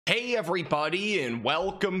Hey everybody, and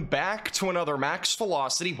welcome back to another Max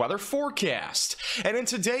Velocity weather forecast. And in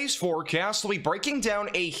today's forecast, we'll be breaking down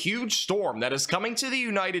a huge storm that is coming to the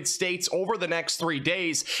United States over the next 3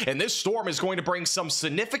 days. And this storm is going to bring some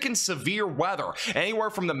significant severe weather anywhere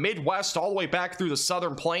from the Midwest all the way back through the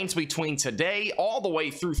southern plains between today all the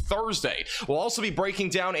way through Thursday. We'll also be breaking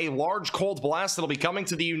down a large cold blast that'll be coming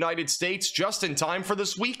to the United States just in time for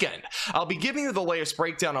this weekend. I'll be giving you the latest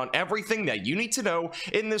breakdown on everything that you need to know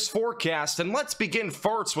in this forecast, and let's begin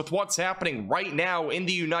first with what's happening right now in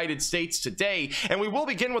the United States today. And we will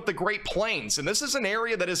begin with the Great Plains, and this is an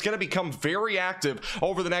area that is going to become very active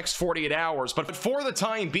over the next 48 hours, but for the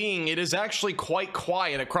time being it is actually quite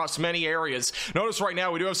quiet across many areas. Notice right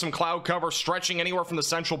now we do have some cloud cover stretching anywhere from the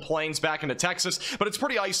central plains back into Texas, but it's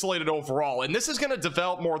pretty isolated overall. And this is going to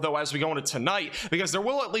develop more though as we go into tonight, because there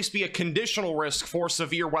will at least be a conditional risk for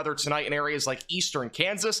severe weather tonight in areas like eastern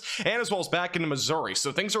Kansas and as well as back into Missouri.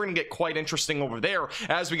 So things are going to get quite interesting over there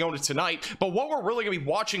as we go into tonight. But what we're really going to be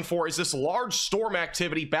watching for is this large storm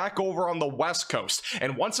activity back over on the west coast.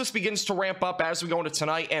 And once this begins to ramp up as we go into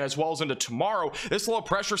tonight and as well as into tomorrow, this low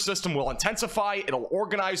pressure system will intensify, it'll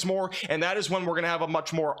organize more, and that is when we're going to have a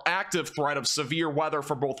much more active threat of severe weather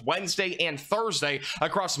for both Wednesday and Thursday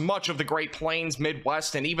across much of the Great Plains,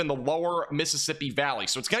 Midwest, and even the lower Mississippi Valley.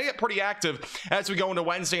 So it's going to get pretty active as we go into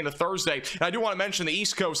Wednesday into Thursday. And I do want to mention the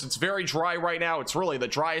East Coast, it's very dry right now. It's really the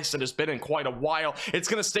driest it has been in quite a while. It's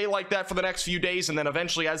going to stay like that for the next few days, and then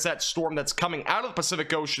eventually as that storm that's coming out of the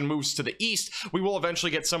Pacific Ocean moves to the east, we will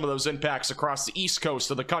eventually get some of those impacts across the east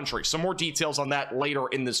coast of the country. Some more details on that later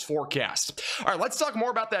in this forecast. All right, let's talk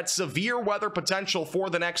more about that severe weather potential for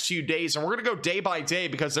the next few days, and we're going to go day by day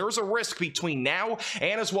because there is a risk between now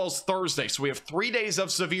and as well as Thursday. So we have 3 days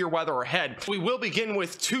of severe weather ahead. We will begin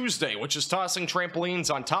with Tuesday, which is tossing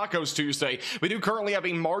trampolines on Tacos Tuesday. We do currently have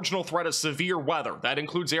a marginal threat of severe weather. That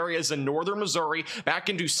includes areas in northern Missouri, back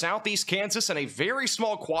into southeast Kansas, and a very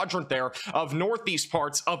small quadrant there of northeast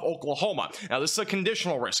parts of Oklahoma. Now, this is a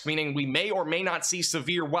conditional risk, meaning we may or may not see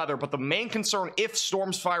severe weather, but the main concern if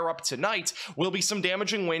storms fire up tonight will be some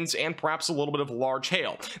damaging winds and perhaps a little bit of large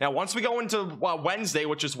hail. Now, once we go into Wednesday,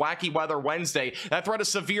 which is Wacky Weather Wednesday, that threat of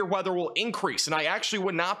severe weather will increase, and I actually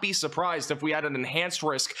would not be surprised if we had an enhanced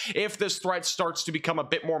risk if this threat starts to become a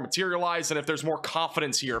bit more materialized and if there's more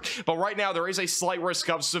confidence here. But right now, there is a slight risk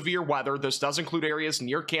of severe weather. This does include areas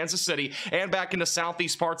near Kansas City and back into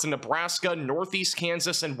southeast parts of Nebraska, northeast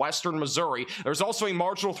Kansas, and western Missouri. There's also a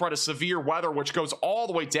marginal threat of severe weather which goes all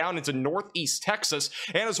the way down into northeast Texas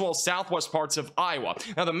and as well as southwest parts of Iowa.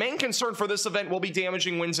 Now, the main concern for this event will be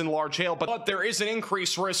damaging winds and large hail, but there is an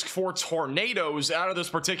increased risk for tornadoes out of this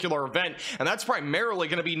particular event, and that's primarily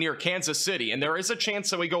going to be near Kansas City. And there is a chance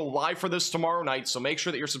that we go live for this tomorrow night, so make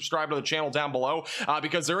sure that you're subscribed to the channel down below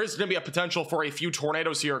because there is going to be a potential for a few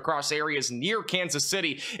tornadoes here across areas near Kansas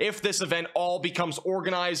City if this event all becomes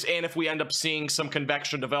organized and if we end up seeing some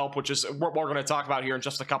convection develop, which is what we're going to talk about here in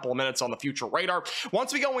just a couple of minutes on the future radar.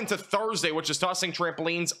 Once we go into Thursday, which is tossing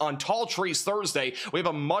trampolines on tall trees Thursday, we have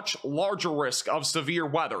a much larger risk of severe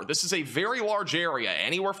weather. This is a very large area,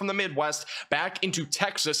 anywhere from the Midwest back into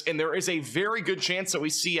Texas, and there is a very good chance that we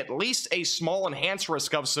see at least a small enhanced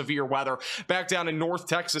risk of severe weather back down in North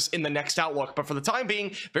Texas in the next outlook. But for the time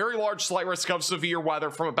being, very large slight risk of severe weather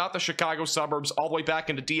from about the Chicago suburbs all the way back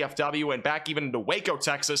into DFW and back even into Waco,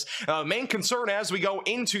 Texas. Main concern as we go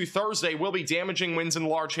into Thursday will be damaging winds and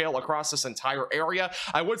large hail across this entire area.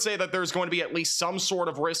 I would say that there's going to be at least some sort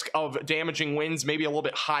of risk of damaging winds, maybe a little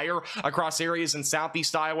bit higher across areas in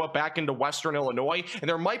southeast Iowa back into western Illinois, and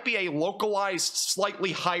there might be a localized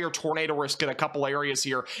slightly higher tornado risk in a couple areas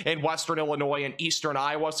here in western Illinois and eastern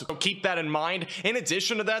Iowa, so keep that in mind. In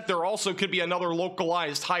addition to that, there also could be another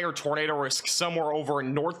localized higher tornado risk somewhere over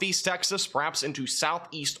in northeast Texas, perhaps into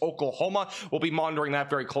southeast Oklahoma. We'll be monitoring that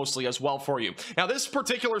very closely as well for you. Now, this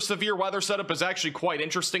particular severe weather setup is actually quite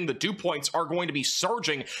interesting. The dew points are going to be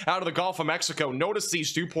surging out of the Gulf of Mexico. Notice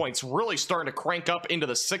these dew points really starting to crank up into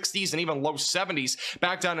the 60s and even low 70s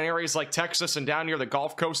back down in areas like Texas and down near the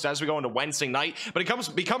Gulf Coast as we go into Wednesday night. But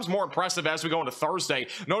it becomes more impressive as we go into Thursday.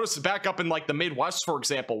 Notice back up in like the Midwest, for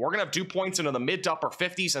example, we're gonna have dew points into the mid to upper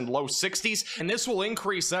 50s and low 60s, and this will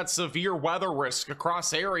increase that severe weather risk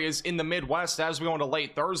across areas in the Midwest as we go into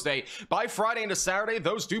late Thursday. By Friday into Saturday,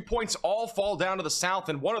 those dew points all fall down to the south,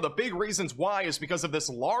 and one of the big reasons why is because of this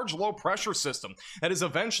large low pressure system that is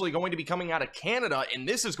eventually going to be coming out of Canada, and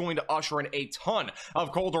this is going to usher in a ton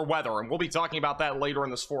of colder weather, and we'll be talking about that later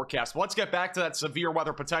in this forecast. But let's get back to that severe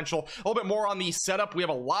weather potential. A little bit more on the setup. We have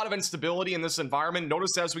a lot of instability in this environment.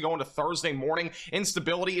 Notice as we go into Thursday morning,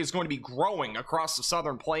 instability is going to be growing across the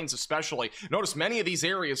southern plains especially. Notice many of these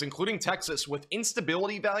areas, including Texas, with with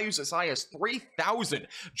instability values as high as 3,000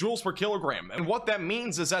 joules per kilogram. And what that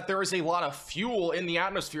means is that there is a lot of fuel in the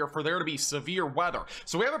atmosphere for there to be severe weather.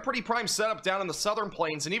 So we have a pretty prime setup down in the southern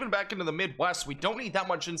plains, and even back into the Midwest, we don't need that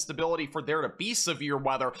much instability for there to be severe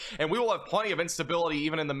weather, and we will have plenty of instability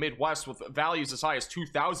even in the Midwest with values as high as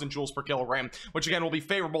 2,000 joules per kilogram, which again will be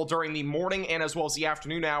favorable during the morning and as well as the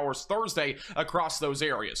afternoon hours Thursday across those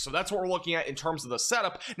areas. So that's what we're looking at in terms of the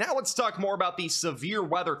setup. Now let's talk more about the severe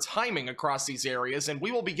weather timing across these areas, and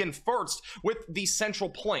we will begin first with the central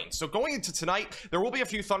plains. So going into tonight, there will be a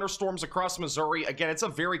few thunderstorms across Missouri. Again, it's a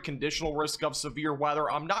very conditional risk of severe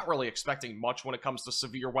weather. I'm not really expecting much when it comes to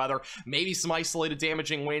severe weather. Maybe some isolated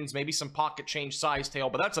damaging winds, maybe some pocket change size hail,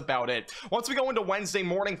 but that's about it. Once we go into Wednesday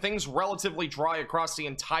morning, things relatively dry across the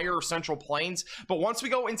entire central plains, but once we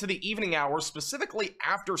go into the evening hours, specifically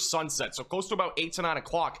after sunset, so close to about 8 to 9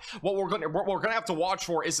 o'clock, what we're gonna have to watch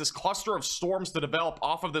for is this cluster of storms to develop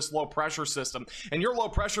off of this low pressure system. And your low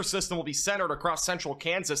pressure system will be centered across central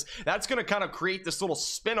Kansas. That's going to kind of create this little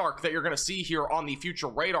spin arc that you're going to see here on the future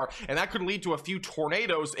radar, and that could lead to a few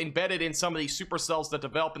tornadoes embedded in some of these supercells that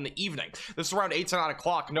develop in the evening. This is around 8 to 9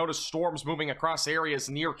 o'clock. Notice storms moving across areas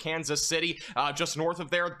near Kansas City, just north of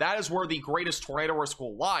there. That is where the greatest tornado risk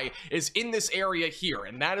will lie, is in this area here,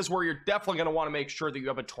 and that is where you're definitely going to want to make sure that you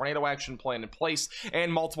have a tornado action plan in place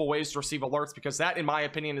and multiple ways to receive alerts, because that, in my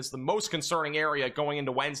opinion, is the most concerning area going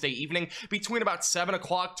into Wednesday evening between about 7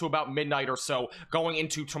 o'clock to about midnight or so going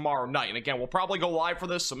into tomorrow night. And again, we'll probably go live for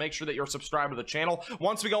this, so make sure that you're subscribed to the channel.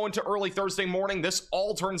 Once we go into early Thursday morning, this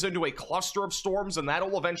all turns into a cluster of storms, and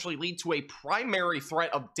that'll eventually lead to a primary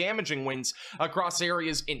threat of damaging winds across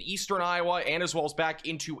areas in eastern Iowa and as well as back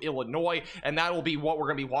into Illinois, and that'll be what we're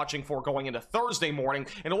going to be watching for going into Thursday morning.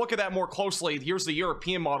 And to look at that more closely, here's the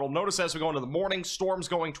European model. Notice as we go into the morning, storms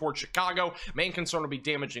going towards Chicago. Main concern will be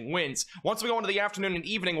damaging winds. Once we go into the afternoon and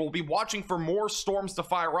evening, we'll be watching for more storms to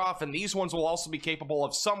fire off, and these ones will also be capable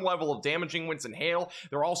of some level of damaging winds and hail.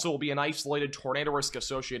 There also will be an isolated tornado risk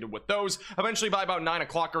associated with those. Eventually, by about 9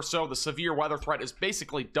 o'clock or so, the severe weather threat is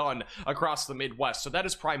basically done across the Midwest. So that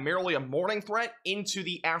is primarily a morning threat into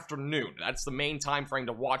the afternoon. That's the main time frame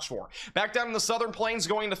to watch for. Back down in the southern plains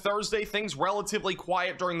going into Thursday, things relatively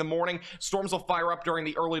quiet during the morning. Storms will fire up during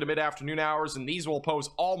the early to mid-afternoon hours, and these will pose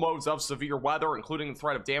all modes of severe weather, including the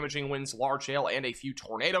threat of damaging winds, large hail, and a few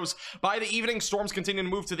tornadoes. By the evening, storms continue to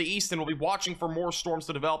move to the east, and we'll be watching for more storms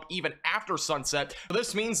to develop even after sunset.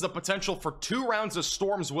 This means the potential for 2 rounds of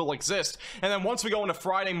storms will exist. And then once we go into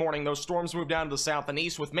Friday morning, those storms move down to the south and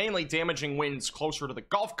east with mainly damaging winds closer to the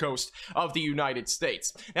Gulf Coast of the United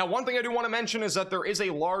States. Now, one thing I do want to mention is that there is a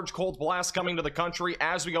large cold blast coming to the country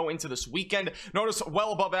as we go into this weekend. Notice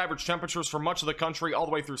well above average temperatures for much of the country all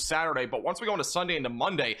the way through Saturday, but once we go into Sunday into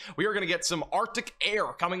Monday, we are going to get some Arctic air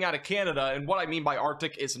coming out of Canada. And what I mean by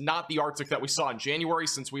Arctic is not the Arctic that we saw in January,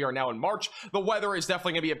 since we are now in March. The weather is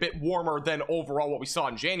definitely going to be a bit warmer than overall what we saw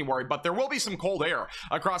in January, but there will be some cold air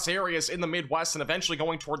across areas in the Midwest and eventually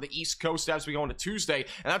going toward the East Coast as we go into Tuesday.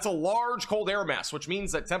 And that's a large cold air mass, which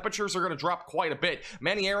means that temperatures are going to drop quite a bit.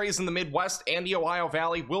 Many areas in the Midwest and the Ohio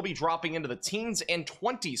Valley will be dropping into the teens and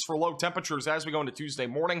 20s for low temperatures as we go into Tuesday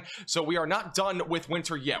morning. So we are not done with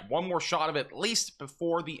winter yet. One more shot of it at least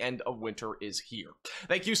before the end of winter is here.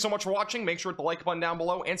 Thank you so much for watching. Make sure to hit the like button down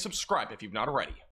below and subscribe if you've not already.